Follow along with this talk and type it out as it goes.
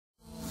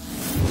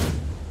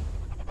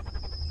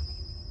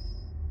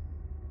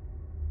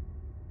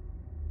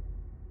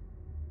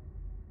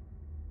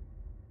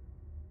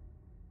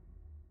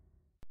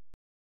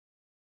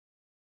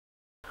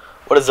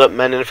What is up,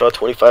 men? NFL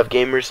 25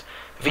 gamers.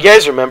 If you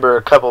guys remember,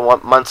 a couple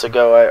months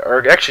ago,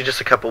 or actually just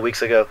a couple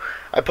weeks ago,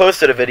 I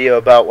posted a video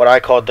about what I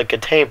called the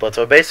contain blitz.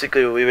 So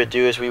basically what we would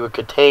do is we would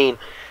contain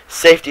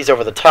safeties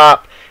over the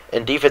top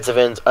and defensive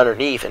ends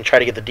underneath and try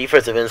to get the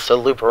defensive ends to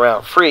loop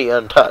around free,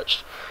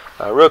 untouched.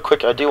 Real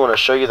quick, I do want to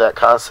show you that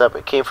concept.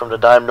 It came from the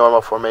dime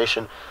normal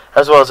formation,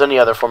 as well as any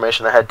other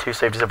formation that had two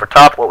safeties over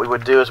top. What we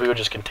would do is we would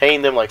just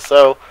contain them like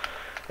so,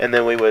 and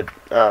then we would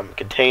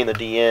contain the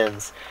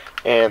DNs.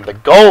 And the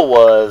goal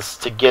was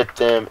to get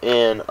them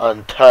in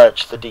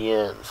untouched, the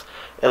DNs.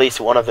 At least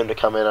one of them to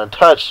come in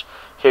untouched.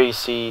 Here you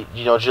see,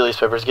 Julius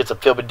Peppers gets a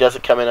field but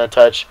doesn't come in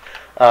untouched.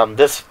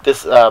 This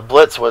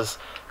blitz was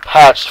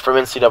patched from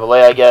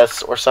NCAA, I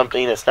guess, or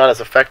something. It's not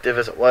as effective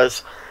as it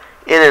was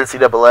in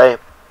NCAA.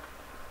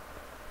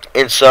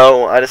 And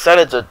so I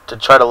decided to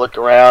try to look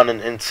around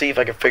and see if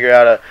I could figure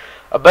out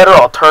a better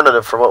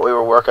alternative for what we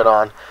were working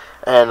on.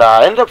 And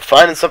I ended up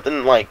finding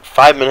something like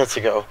 5 minutes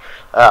ago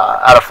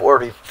out of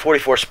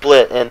 44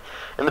 split. And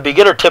in the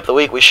beginner tip of the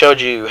week, we showed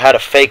you how to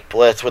fake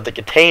blitz with the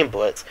contain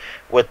blitz,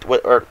 how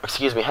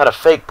to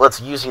fake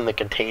blitz using the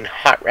contain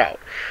hot route,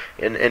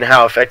 and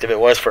how effective it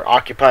was for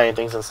occupying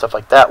things and stuff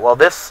like that. Well,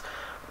 this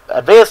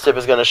advanced tip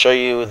is going to show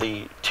you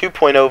the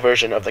 2.0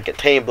 version of the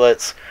contain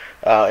blitz.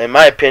 In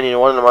my opinion,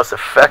 one of the most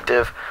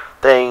effective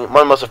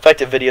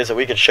videos that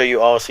we could show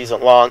you all season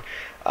long.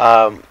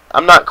 I'm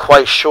not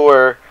quite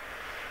sure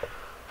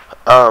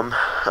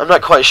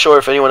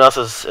if anyone else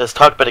has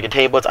talked about the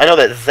contain blitz. I know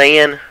that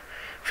Zan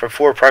from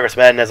Forward Progress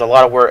Madden has a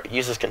lot of work,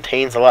 uses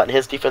contains a lot in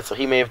his defense, so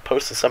he may have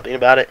posted something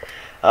about it.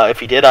 If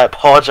he did, I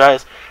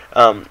apologize.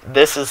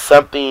 This is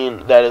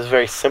something that is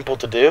very simple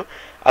to do.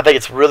 I think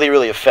it's really,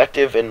 really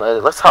effective, and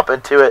let's hop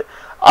into it.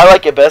 I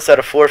like it best out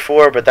of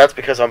 4-4, but that's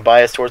because I'm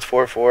biased towards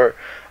 4-4.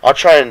 I'll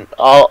try and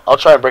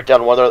break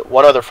down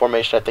one other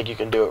formation I think you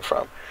can do it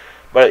from.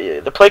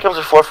 But the play comes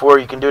with 4-4.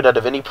 You can do it out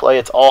of any play.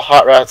 It's all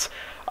hot routes.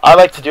 I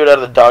like to do it out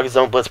of the dog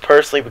zone blitz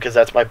personally because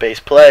that's my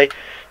base play.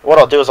 What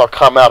I'll do is I'll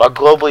come out. I'll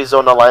globally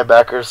zone the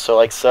linebackers, so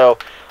like so.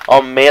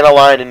 I'll man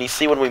align, and you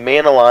see when we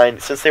man align,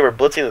 since they were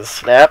blitzing the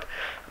snap,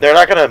 they're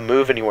not going to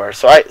move anywhere.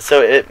 So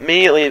it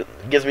immediately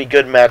gives me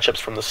good matchups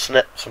from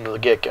the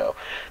get-go.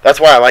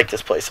 That's why I like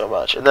this play so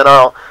much. And then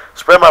I'll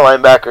spread my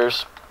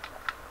linebackers,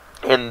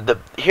 and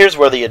here's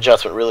where the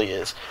adjustment really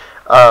is.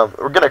 We're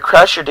going to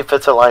crash your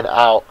defensive line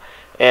out,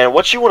 and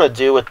what you want to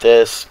do with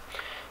this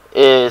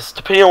is,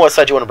 depending on what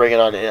side you want to bring it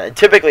on, and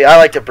typically I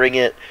like to bring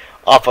it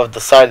off of the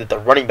side that the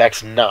running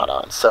back's not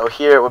on. So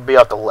here it would be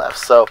off the left.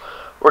 So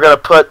we're going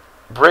to put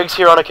Briggs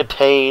here on a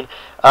contain.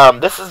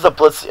 This is the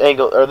blitz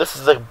angle, or this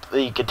is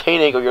the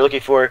contain angle you're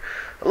looking for.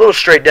 A little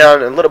straight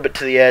down and a little bit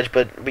to the edge,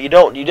 but you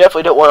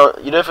definitely don't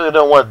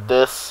want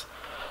this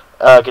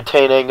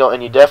contain angle,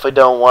 and you definitely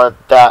don't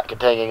want that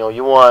contain angle.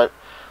 You want,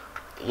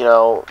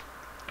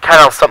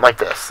 kind of something like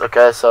this.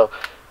 Okay, so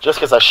just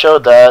because I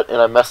showed that and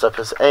I messed up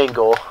his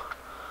angle,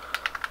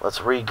 let's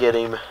re-get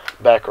him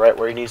back right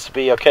where he needs to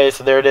be. Okay,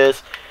 so there it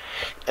is.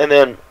 And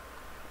then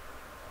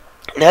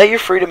now you're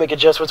free to make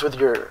adjustments with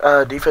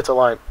your defensive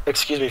line.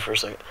 Excuse me for a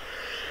second.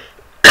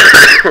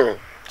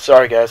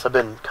 Sorry, guys. I've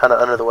been kind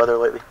of under the weather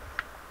lately.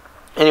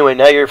 Anyway,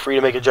 now you're free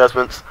to make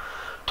adjustments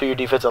to your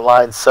defensive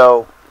line.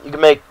 So you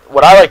can make,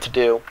 what I like to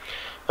do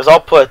is I'll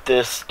put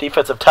this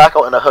defensive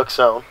tackle in a hook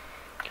zone.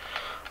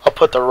 I'll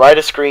put the right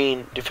of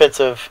screen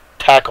defensive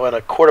tackle in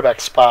a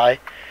quarterback spy.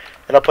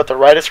 And I'll put the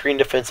right of screen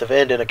defensive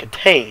end in a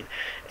contain.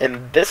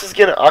 And this is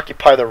going to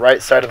occupy the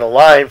right side of the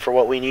line for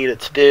what we need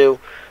it to do.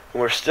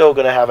 And we're still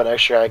going to have an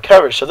extra high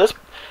coverage. So this,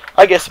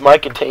 I guess my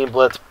contain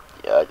blitz,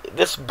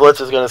 this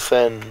blitz is going to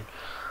send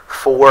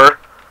 4,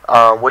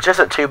 which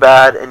isn't too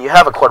bad. And you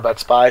have a quarterback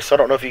spy, so I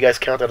don't know if you guys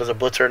count that as a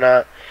blitz or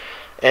not.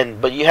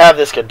 But you have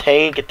this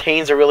contain.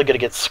 Contains are really good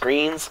against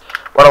screens.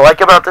 What I like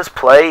about this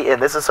play,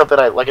 and this is something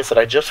like I said,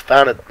 I just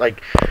found it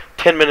like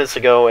 10 minutes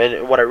ago.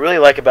 And what I really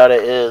like about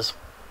it is,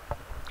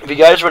 if you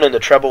guys run into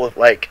trouble with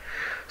like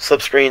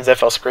slip screens,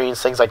 FL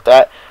screens, things like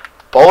that,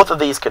 both of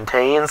these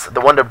contains, the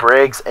one to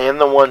Briggs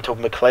and the one to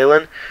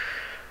McClellan,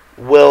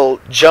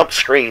 will jump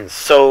screens.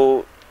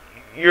 So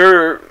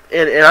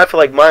and I feel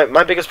like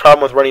my biggest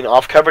problem with running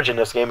off coverage in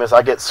this game is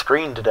I get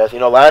screened to death.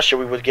 Last year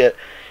we would get,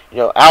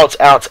 outs.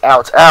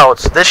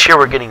 This year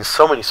we're getting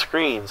so many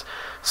screens.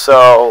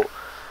 So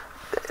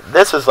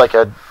this is like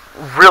a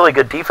really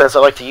good defense I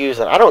like to use,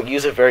 and I don't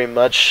use it very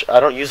much. I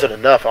don't use it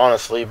enough,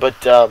 honestly, but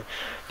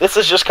this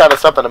is just kind of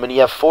something. I mean, you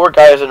have 4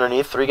 guys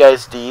underneath, 3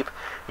 guys deep.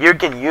 You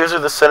can use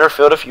the center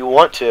field if you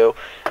want to.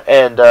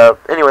 And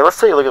anyway, let's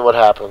take a look at what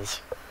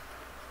happens.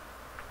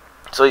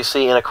 So you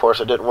see, and of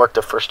course it didn't work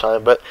the first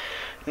time, but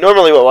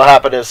normally what will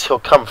happen is he'll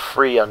come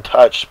free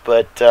untouched.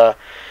 But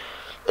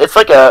it's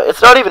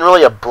not even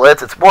really a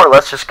blitz. It's more or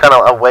less just kind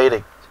of a way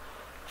to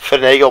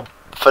finagle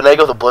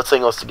the blitz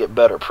angles to get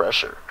better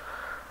pressure.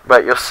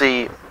 But you'll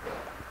see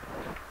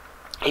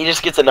he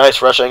just gets a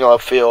nice rush angle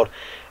upfield.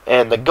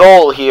 And the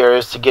goal here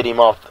is to get him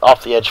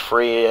off the edge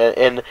free,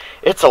 and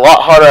it's a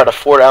lot harder out of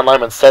 4 down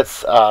lineman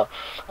sets. I'm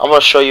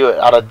going to show you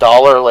out of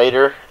dollar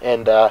later,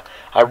 and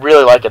I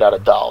really like it at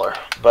 $1.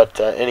 But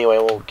anyway,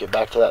 we'll get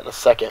back to that in a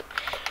second.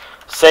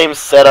 Same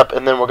setup,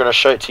 and then we're going to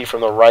show it to you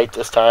from the right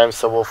this time.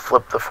 So we'll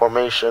flip the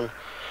formation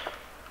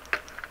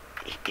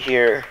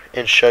here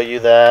and show you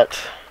that.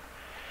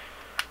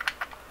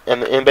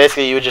 And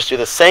basically you would just do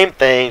the same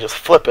thing, just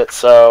flip it.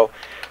 So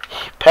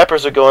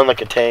Peppers would go in the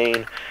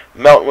contain,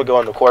 Melton would go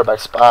in the quarterback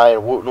spy,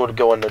 and Wooten would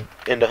go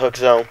into hook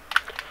zone.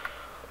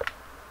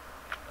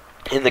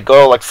 And the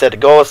goal, like I said, the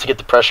goal is to get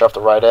the pressure off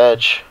the right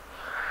edge.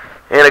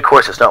 And of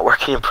course, it's not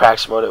working in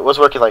practice mode. It was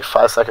working like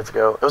 5 seconds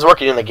ago. It was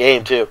working in the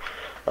game too,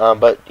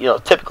 but you know,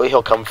 typically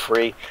he'll come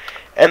free.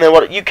 And then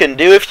what you can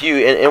do if you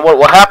and what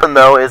will happen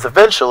though is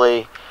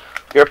eventually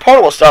your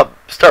opponent will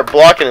start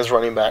blocking his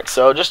running back.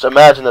 So just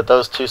imagine that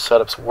those two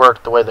setups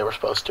worked the way they were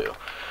supposed to.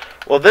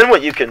 Well, then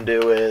what you can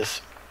do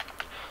is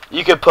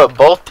you can put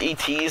both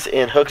ETs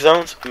in hook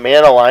zones,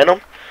 man align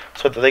them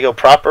so that they go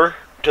proper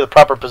to the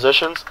proper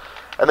positions,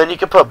 and then you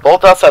can put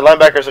both outside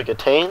linebackers in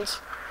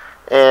contains.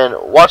 And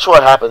watch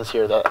what happens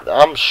here. That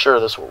I'm sure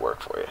this will work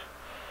for you.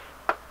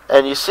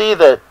 And you see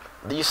that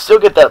you still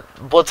get that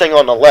blitzing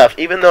on the left,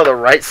 even though the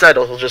right side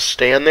will just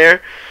stand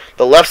there.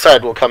 The left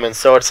side will come in,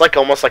 so it's like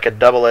almost like a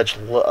double-edged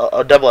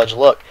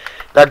look.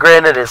 Now,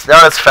 granted, it's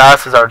not as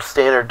fast as our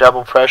standard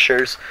double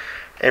pressures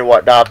and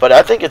whatnot, but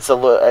I think it's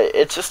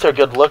just a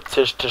good look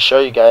to show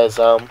you guys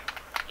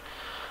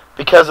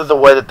because of the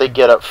way that they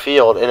get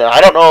upfield. And I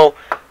don't know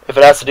if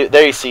it has to do.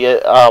 There you see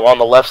it on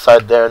the left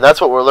side there, and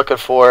that's what we're looking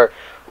for.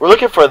 We're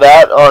looking for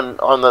that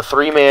on the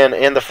 3-man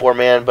and the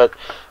 4-man, but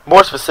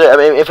more specific, I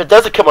mean, if it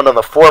doesn't come on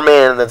the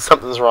 4-man, then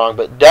something's wrong.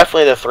 But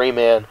definitely the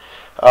 3-man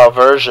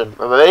version.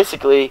 But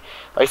basically,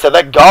 like I said,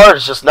 that guard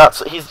is just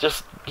not. He's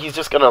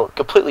just gonna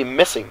completely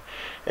miss him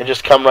and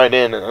just come right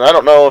in. And I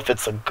don't know if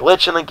it's a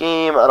glitch in the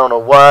game. I don't know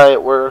why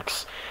it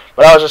works.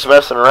 But I was just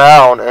messing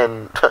around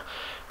and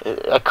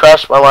I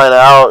crashed my line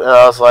out, and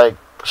I was like,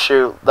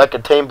 shoot, that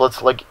contain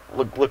blitz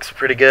looks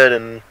pretty good,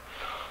 and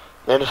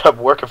it ended up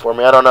working for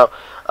me. I don't know.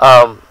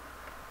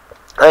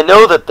 I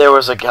know that there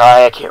was a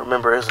guy, I can't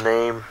remember his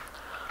name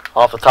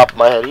off the top of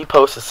my head. He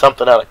posted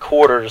something out of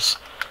quarters.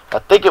 I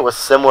think it was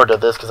similar to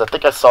this because I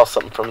think I saw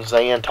something from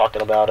Zan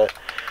talking about it.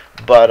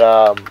 But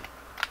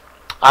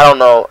I don't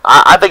know.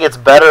 I think it's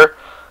better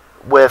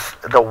with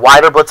the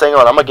wider blitz angle,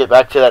 and I'm going to get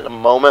back to that in a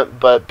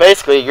moment. But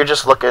basically, you're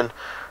just looking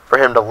for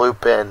him to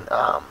loop in.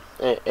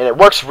 And it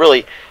works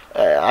really.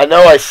 I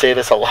know I say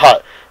this a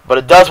lot, but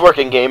it does work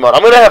in game mode.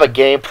 I'm going to have a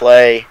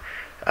gameplay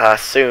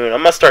soon. I'm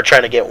gonna start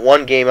trying to get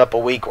one game up a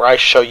week where I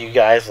show you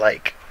guys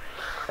like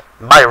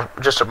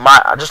just a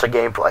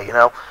gameplay, you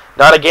know,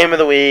 not a game of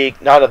the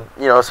week, not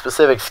a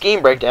specific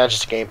scheme breakdown,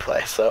 just a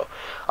gameplay. So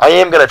I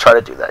am gonna try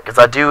to do that because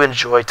I do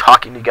enjoy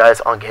talking to you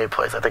guys on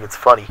gameplays. I think it's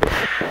funny.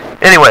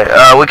 Anyway,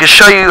 we can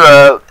show you.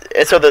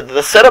 So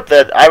the setup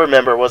that I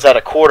remember was at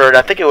a quarter, and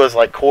I think it was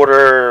like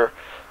quarter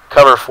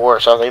cover 4 or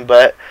something,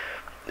 but.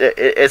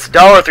 It's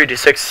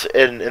 $326,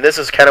 and this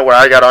is kind of where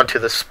I got onto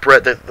the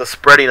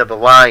spreading of the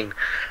line,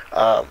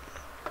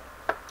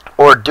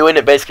 or doing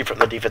it basically from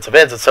the defensive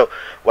ends. And so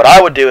what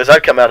I would do is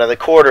I'd come out of the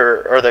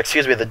quarter, or the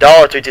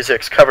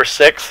 $326 cover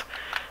 6,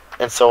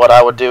 and so what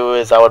I would do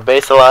is I would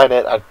base align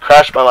it, I'd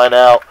crash my line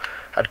out,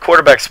 I'd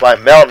quarterback spy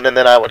Melton, and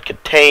then I would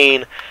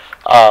contain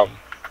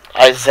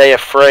Isaiah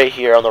Frey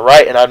here on the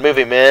right, and I'd move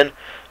him in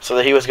so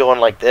that he was going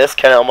like this,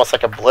 kind of almost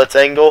like a blitz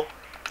angle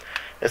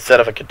instead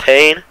of a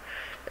contain.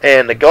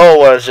 And the goal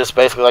was just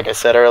basically, like I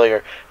said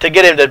earlier, to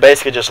get him to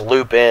basically just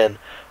loop in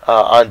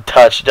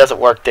untouched. It doesn't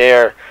work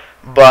there,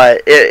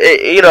 but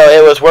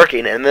it was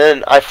working. And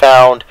then I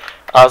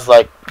was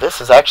like,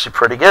 this is actually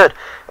pretty good.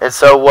 And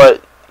so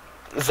what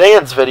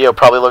Zan's video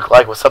probably looked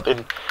like was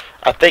something.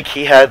 I think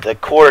he had the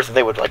quarters and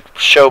they would like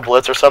show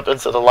blitz or something,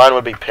 so the line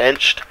would be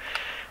pinched.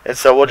 And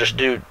so we'll just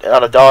do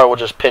on $1, we'll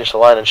just pinch the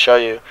line and show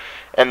you.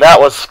 And that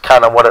was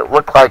kind of what it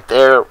looked like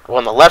there.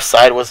 On the left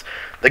side was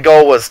the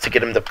goal was to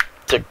get him to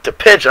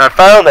pinch, and I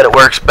found that it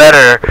works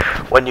better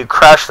when you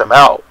crash them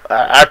out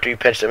after you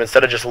pinch them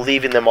instead of just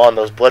leaving them on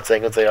those blitz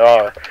angles they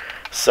are.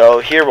 So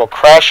here we'll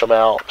crash them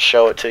out,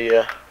 show it to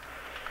you,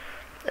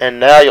 and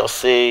now you'll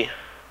see.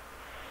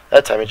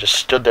 That time he just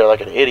stood there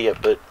like an idiot,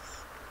 and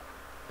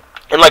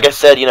like I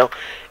said,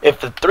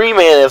 if the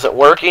 3-man isn't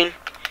working,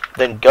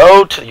 then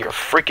go to your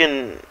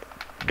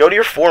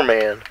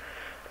 4-man,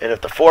 and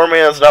if the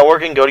 4-man is not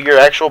working, go to your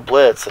actual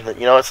blitz, and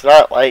it's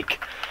not like.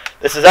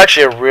 This is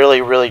actually a really,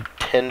 really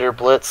tender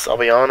blitz, I'll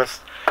be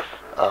honest.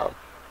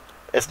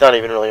 It's not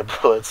even really a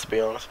blitz, to be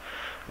honest.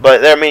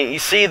 But, I mean, you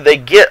see, they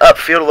get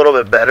upfield a little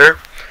bit better.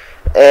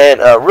 And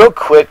real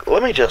quick,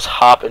 let me just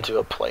hop into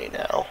a play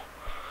now.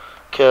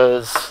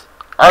 Because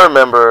I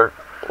remember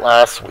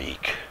last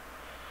week,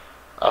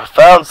 I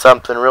found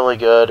something really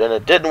good, and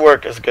it didn't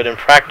work as good in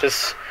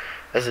practice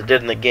as it did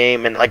in the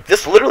game. And, like,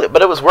 this literally,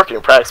 but it was working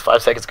in practice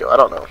 5 seconds ago. I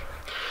don't know.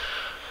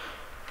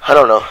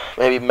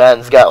 Maybe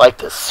Madden's got like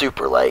this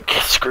super like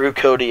screw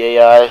Cody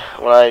AI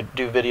when I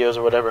do videos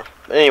or whatever.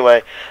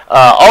 Anyway,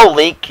 I'll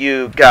link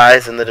you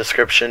guys in the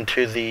description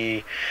to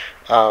the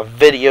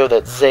video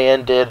that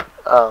Zan did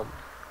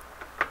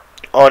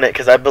on it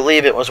because I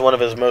believe it was one of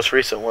his most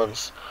recent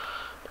ones.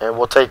 And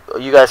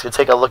you guys can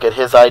take a look at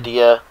his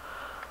idea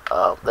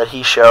that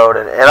he showed.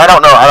 And I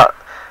don't know,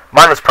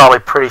 mine was probably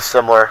pretty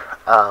similar.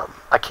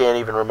 I can't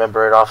even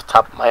remember it off the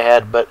top of my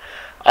head, but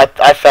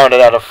I found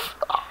it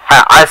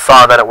I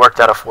saw that it worked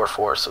out of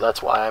 4.4, so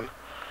that's why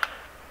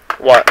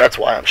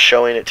I'm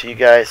showing it to you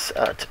guys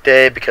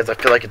today, because I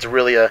feel like it's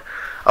really a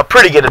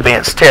pretty good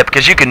advanced tip,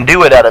 because you can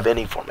do it out of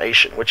any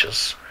formation, which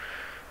is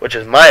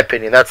my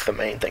opinion. That's the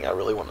main thing I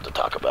really wanted to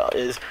talk about,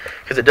 is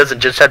because it doesn't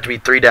just have to be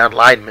 3 down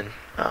linemen.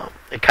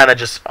 It kind of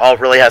just, all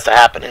really has to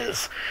happen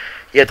is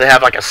you have to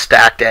have like a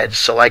stacked edge.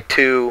 So like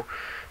for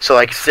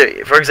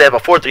example,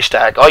 4-3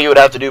 stack, all you would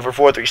have to do for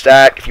 4-3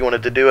 stack, if you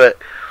wanted to do it,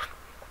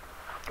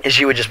 is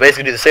you would just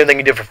basically do the same thing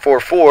you did for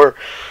 4-4.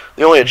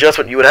 The only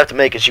adjustment you would have to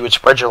make is you would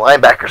spread your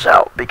linebackers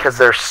out, because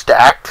they're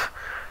stacked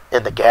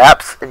in the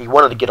gaps, and you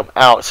wanted to get them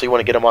out, so you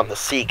want to get them on the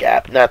C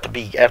gap, not the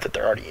B gap that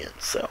they're already in.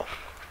 So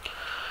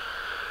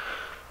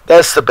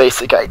that's the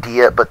basic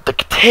idea. But the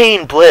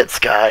contain blitz,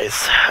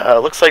 guys,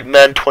 looks like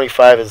Madden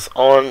 25 is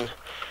on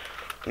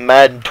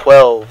Madden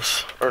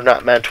 12's, or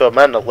not Madden 12,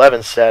 Madden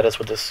 11 status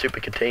with this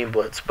stupid contain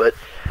blitz. But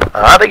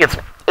I think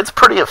it's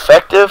pretty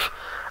effective.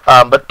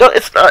 But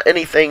it's not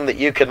anything that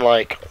you can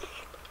like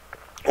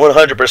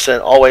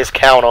 100% always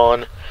count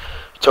on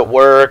to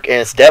work,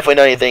 and it's definitely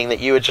not anything that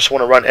you would just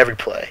want to run every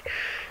play.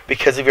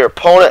 Because if your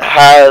opponent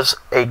has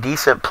a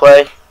decent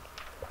play,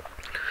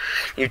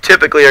 you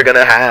typically are going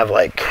to have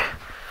like,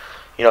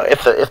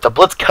 if the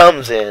blitz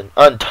comes in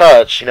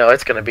untouched,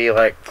 it's going to be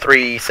like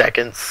 3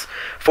 seconds,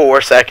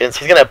 4 seconds.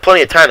 He's going to have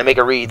plenty of time to make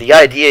a read. The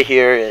idea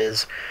here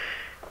is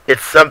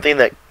it's something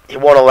that you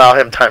won't allow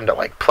him time to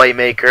like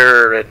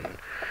playmaker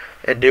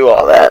and do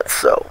all that.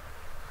 So,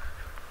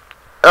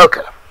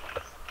 okay.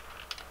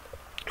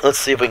 Let's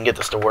see if we can get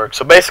this to work.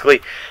 So basically,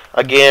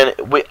 again,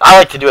 I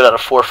like to do it at a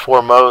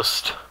 4-4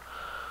 most.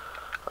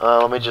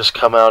 Let me just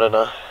come out in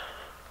a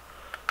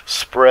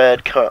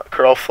spread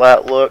curl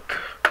flat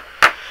look.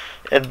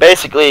 And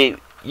basically,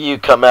 you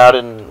come out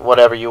in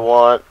whatever you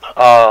want.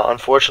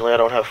 Unfortunately, I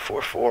don't have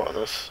 4-4 on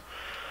this.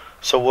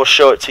 So we'll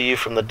show it to you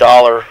from the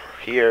dollar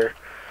here.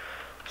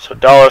 So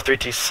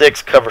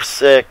 $326, cover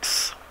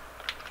 6.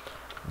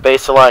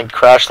 Baseline,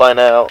 crash line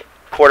out.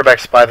 Quarterback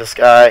spy this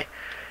guy.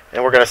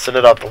 And we're going to send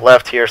it up the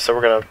left here. So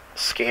we're going to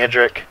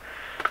Scandrick.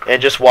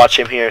 And just watch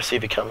him here, see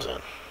if he comes in.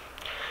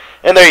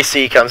 And there you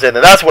see he comes in.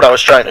 And that's what I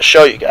was trying to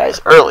show you guys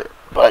earlier.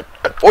 But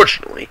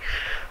unfortunately,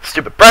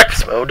 stupid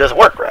practice mode doesn't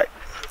work right.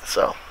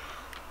 So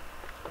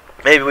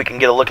maybe we can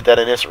get a look at that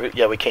in this.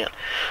 Yeah, we can.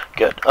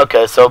 Good.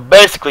 Okay, so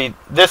basically,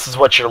 this is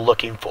what you're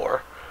looking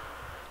for.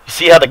 You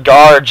see how the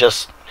guard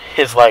just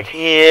is like,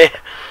 yeah,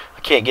 I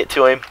can't get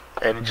to him,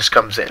 and it just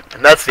comes in.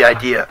 And that's the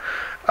idea.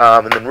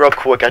 And then real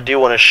quick, I do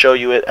want to show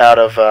you it out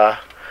of, I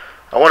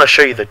want to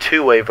show you the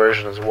two-way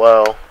version as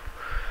well.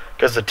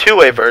 Because the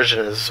two-way version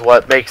is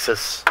what makes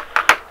this,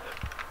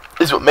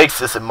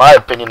 in my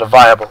opinion, a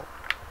viable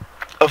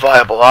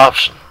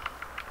option.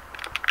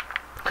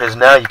 Because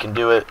now you can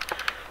do it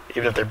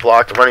even if they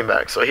block the running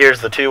back. So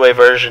here's the two-way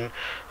version.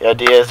 The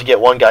idea is to get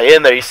one guy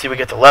in there. You see we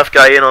get the left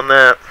guy in on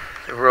that.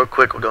 And real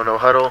quick, we'll go no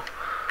huddle.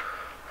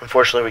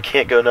 Unfortunately, we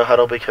can't go no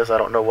huddle because I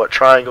don't know what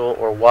triangle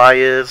or Y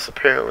is,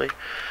 apparently.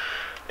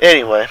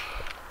 Anyway,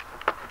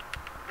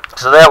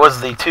 so that was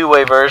the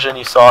two-way version.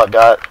 You saw it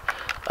got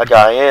a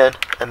guy in,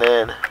 and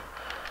then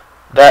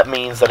that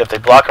means that if they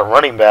block a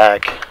running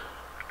back,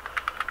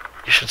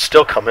 you should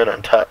still come in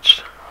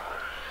untouched.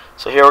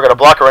 So here we're going to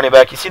block a running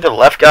back. You see the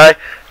left guy?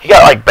 He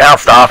got like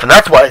bounced off, and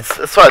that's why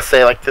I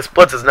say like this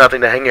blitz is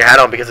nothing to hang your hat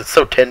on because it's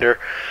so tender.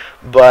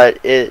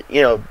 But the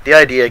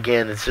idea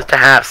again is just to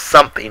have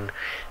something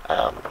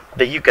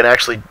that you can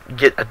actually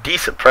get a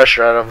decent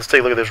pressure out of. Let's take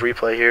a look at this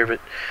replay here,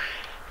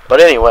 but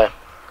anyway,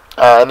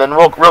 and then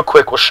real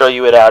quick we'll show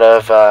you it out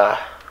of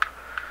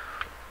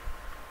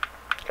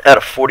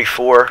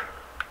 44.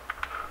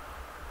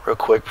 Real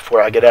quick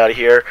before I get out of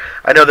here.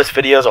 I know this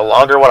video is a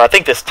longer one. I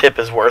think this tip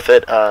is worth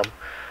it. I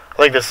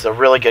think this is a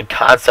really good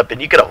concept,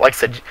 and you could, like I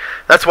said,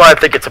 that's why I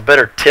think it's a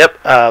better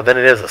tip than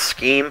it is a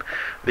scheme,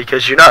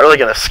 because you're not really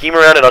going to scheme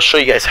around it. I'll show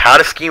you guys how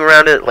to scheme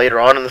around it later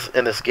on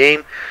in this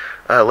game,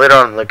 later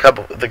on in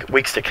the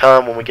weeks to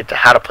come when we get to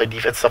how to play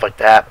defense, stuff like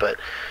that. But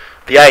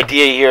the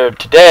idea here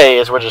today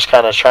is we're just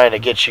kind of trying to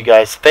get you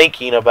guys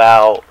thinking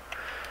about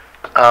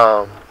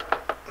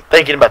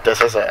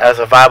this as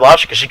a viable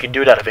option, because you can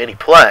do it out of any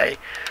play.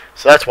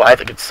 So that's why I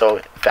think it's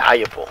so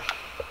valuable.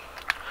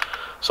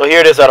 So here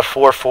it is out of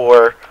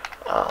 4-4.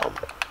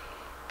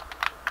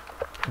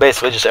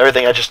 Basically just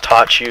everything I just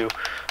taught you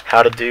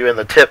how to do in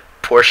the tip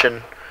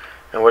portion,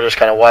 and we're just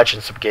kind of watching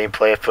some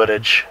gameplay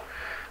footage.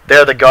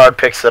 There the guard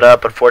picks it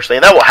up, unfortunately,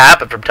 and that will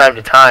happen from time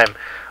to time,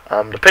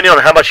 depending on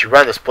how much you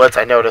run this blitz.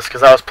 I noticed,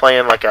 because I was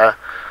playing like a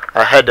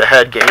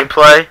head-to-head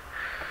gameplay,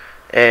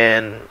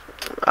 and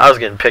I was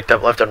getting picked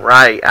up left and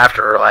right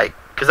after, like,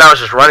 because I was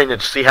just running to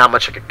see how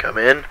much I could come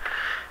in.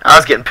 I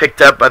was getting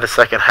picked up by the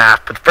second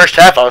half, but the first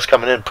half I was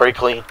coming in pretty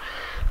clean.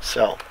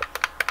 So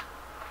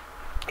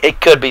it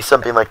could be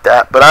something like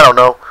that, but I don't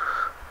know.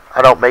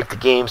 I don't make the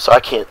game, so I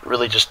can't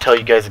really just tell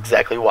you guys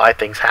exactly why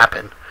things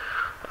happen.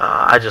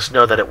 I just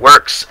know that it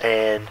works,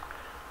 and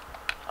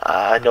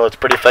I know it's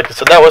pretty effective.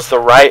 So that was the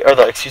right, or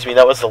that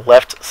was the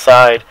left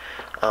side.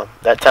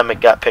 That time it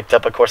got picked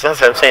up, of course.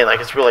 That's what I'm saying. Like,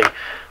 it's really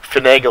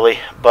finagly,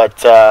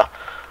 but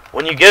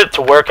when you get it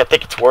to work, I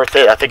think it's worth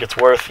it. I think it's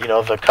worth, you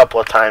know, the couple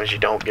of times you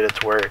don't get it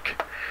to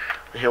work.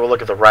 Here we'll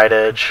look at the right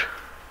edge.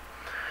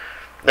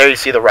 There you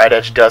see the right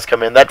edge does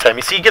come in that time.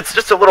 You see it gets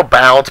just a little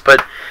bounce,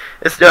 but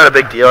it's not a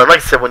big deal. And like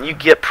I said, when you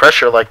get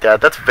pressure like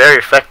that, that's very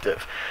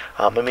effective.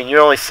 I mean,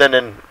 you're only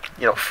sending,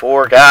 you know,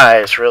 4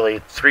 guys,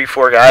 really,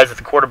 3-4 guys at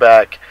the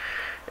quarterback,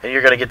 and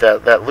you're going to get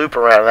that loop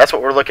around. And that's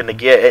what we're looking to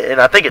get.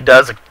 And I think it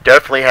does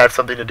definitely have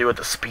something to do with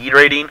the speed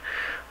rating,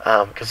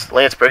 because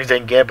Lance Briggs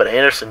didn't get it, but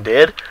Anderson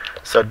did.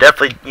 So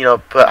definitely, you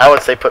know, I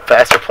would say put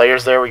faster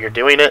players there where you're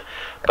doing it.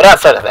 But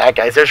outside of that,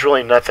 guys, there's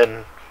really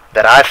nothing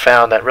that I've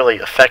found that really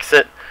affects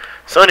it.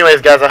 So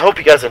anyways, guys, I hope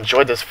you guys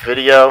enjoyed this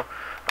video.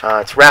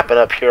 It's wrapping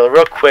up here.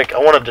 Real quick, I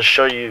wanted to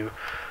show you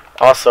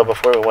also,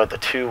 before we went, the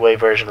two-way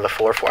version of the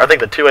 4-4. I think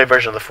the two-way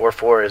version of the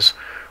 4-4 is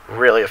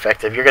really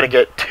effective. You're going to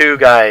get 2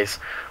 guys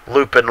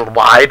looping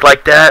wide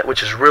like that,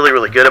 which is really,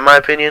 really good in my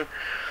opinion.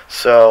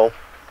 So,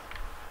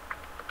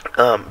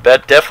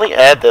 but definitely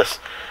add this.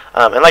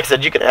 And like I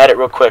said, you can add it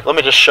real quick. Let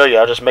me just show you.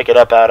 I'll just make it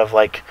up out of,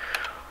 like,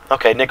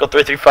 okay, nickel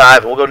 3-3-5.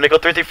 And we'll go nickel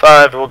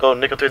 3-3-5. And we'll go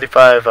nickel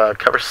 3-3-5,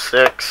 cover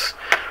 6.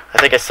 I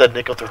think I said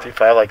nickel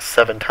 3-3-5 like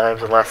 7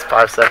 times in the last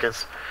 5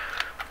 seconds.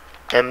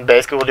 And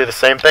basically we'll do the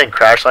same thing.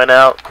 Crash line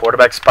out,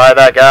 quarterback spy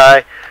that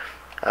guy,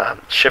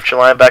 shift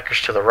your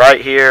linebackers to the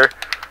right here,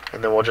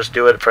 and then we'll just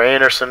do it for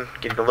Anderson,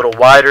 getting a little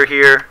wider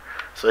here,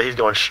 so he's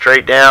going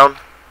straight down,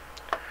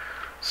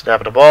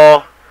 snapping the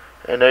ball,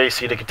 and there you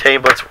see the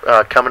contain blitz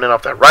coming in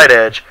off that right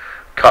edge,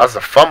 caused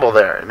a fumble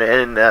there,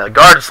 and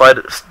guard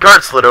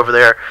slid over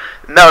there,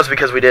 and that was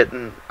because we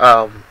didn't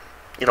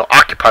you know,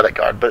 occupy that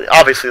guard. But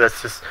obviously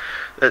that's just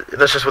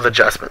with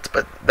adjustments.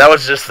 But that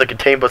was just the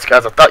contain blitz,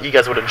 guys. I thought you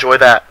guys would enjoy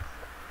that.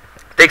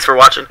 Thanks for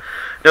watching.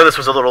 I know this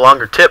was a little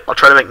longer tip. I'll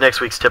try to make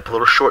next week's tip a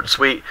little short and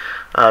sweet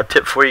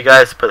tip for you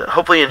guys. But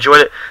hopefully you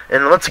enjoyed it.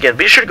 And once again,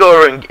 be sure to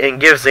go over and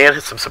give Zan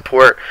some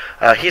support.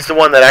 He's the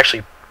one that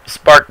actually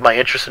sparked my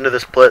interest into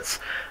this blitz.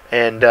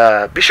 And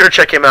be sure to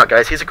check him out,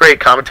 guys. He's a great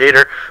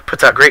commentator,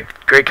 puts out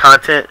great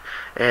content,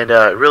 and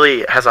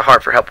really has a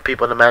heart for helping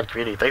people in the Madden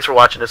community. Thanks for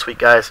watching this week,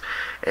 guys.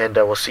 And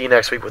we'll see you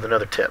next week with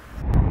another tip.